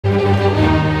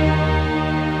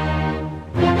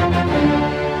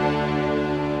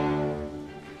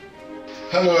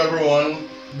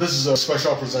This is a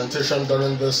special presentation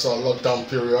during this lockdown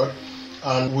period,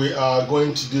 and we are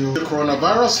going to do the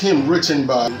coronavirus hymn written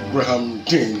by Graham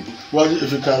Dean. Well,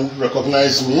 if you can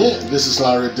recognize me, this is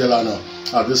Larry Delano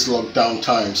at this lockdown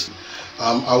times.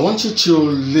 I want you to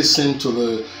listen to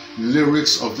the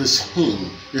lyrics of this hymn.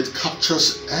 It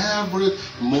captures every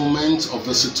moment of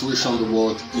the situation the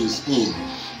world is in.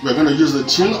 We're going to use the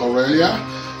tune Aurelia,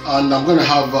 and I'm going to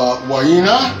have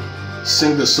Wanyinna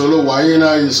sing the solo.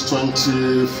 Wanyinna is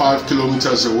 25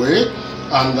 kilometers away,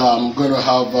 and I'm going to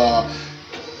have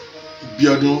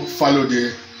Biodun,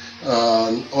 Falode,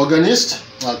 Organist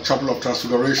at Chapel of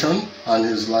Transfiguration, and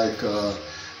he's like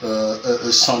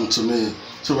a son to me.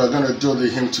 So we're going to do the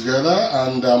hymn together,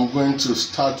 and I'm going to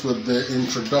start with the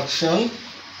introduction.